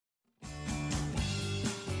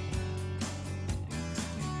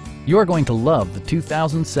You're going to love the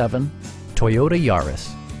 2007 Toyota Yaris.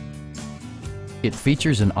 It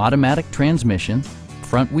features an automatic transmission,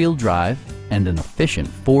 front-wheel drive, and an efficient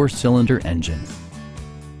 4-cylinder engine.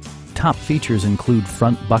 Top features include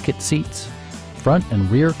front bucket seats, front and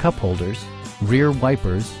rear cup holders, rear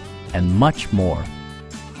wipers, and much more.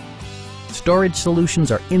 Storage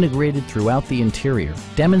solutions are integrated throughout the interior,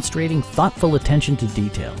 demonstrating thoughtful attention to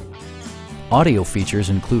detail. Audio features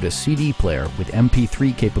include a CD player with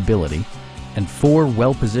MP3 capability and 4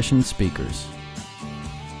 well-positioned speakers.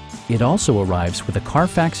 It also arrives with a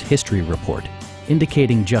Carfax history report,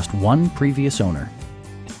 indicating just 1 previous owner.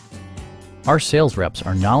 Our sales reps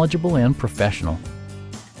are knowledgeable and professional.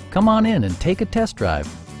 Come on in and take a test drive.